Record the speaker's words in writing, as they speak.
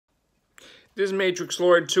This is Matrix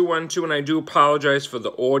Lord 212, and I do apologize for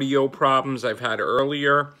the audio problems I've had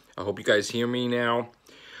earlier. I hope you guys hear me now.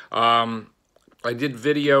 I did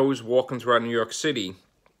videos walking throughout New York City,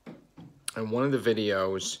 and one of the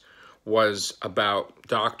videos was about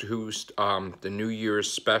Doctor Who's the New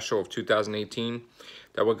Year's special of 2018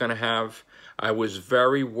 that we're going to have. I was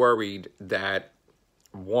very worried that,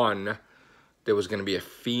 one, there was going to be a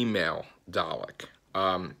female Dalek.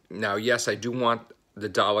 Now, yes, I do want the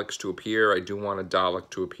Daleks to appear. I do want a Dalek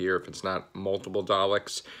to appear if it's not multiple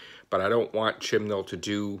Daleks. But I don't want Chibnall to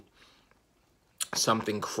do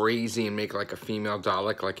something crazy and make like a female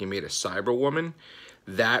Dalek like he made a Cyberwoman.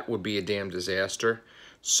 That would be a damn disaster.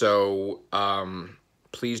 So,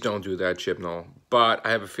 please don't do that, Chibnall. But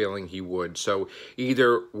I have a feeling he would. So,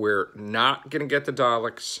 either we're not going to get the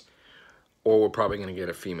Daleks, or we're probably going to get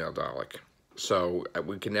a female Dalek. So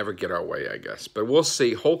we can never get our way, I guess. But we'll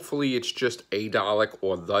see. Hopefully it's just a Dalek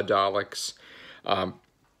or the Daleks. And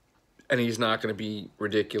he's not going to be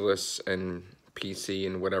ridiculous and PC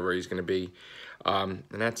and whatever he's going to be. And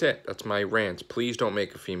that's it. That's my rant. Please don't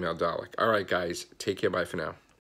make a female Dalek. All right, guys. Take care. Bye for now.